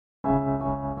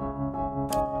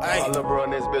My little bro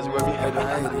in this bitch with me.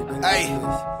 Hey,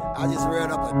 I just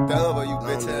read up a dub of you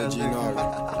bitch ass nigga.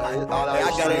 I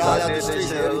got it all out the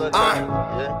streets.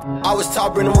 I was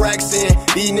top bringing them racks in.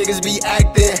 These niggas be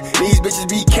acting, these bitches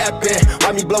be capping.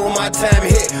 Why me blowing my time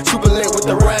hit? Super lit with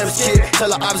the rhymes shit. Tell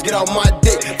the ops get off my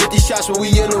dick. 50 shots when we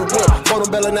in the whip. Photo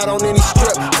belling out on any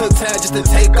strip. Took time just to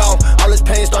take off. All this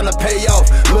pain starting to pay off.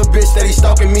 Little bitch steady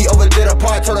stalking me. Overdid a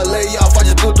part, told her lay off. I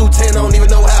just blew through 10, I don't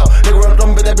even know how. Nigga run up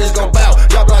on me, but that bitch gon' bow.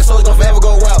 Drop like souls gon' forever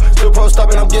go out. Still pro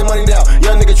stopping, I'm getting money now.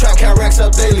 Young nigga trap, count racks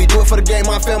up daily. Do it for the game,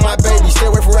 I feel my baby. Stay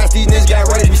away from rats, these niggas got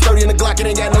rage. Be sturdy in the Glock, it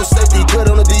ain't got no safety. Good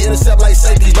on the D, intercept like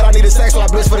safeties. But I need a sack, so I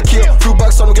blitz for the kill. Few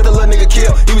bucks on him, get the little nigga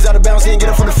kill. He was out of bounds, he ain't get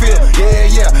it from the field.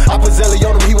 Yeah, I put Zelly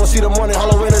on him, he won't see the money.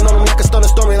 Hollow in and on him like a stunner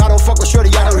storming. I don't fuck with Shorty,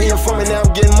 I heard he informing. Now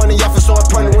I'm getting money, y'all feel so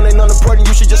important. When they non-important,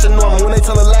 you should just ignore them. When they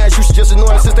tell the lies, you should just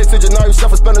ignore them. Since they said Janari,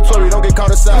 self-explanatory, don't get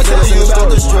caught aside. I tell you about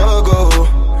the struggle.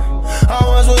 I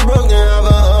once was broke, then have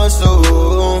a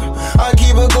hustle. I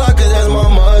keep a Glock cause that's my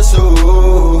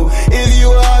muscle. If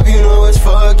you up, you know it's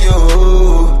fuck you.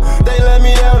 They let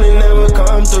me down and never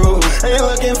come through. Ain't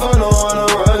looking for no one to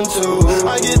run to.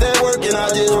 I get that work and I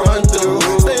just run through.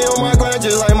 Stay on my grind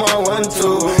just like my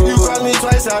 1-2. You crossed me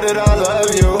twice, how did I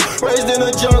love you? Raised in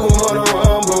the jungle.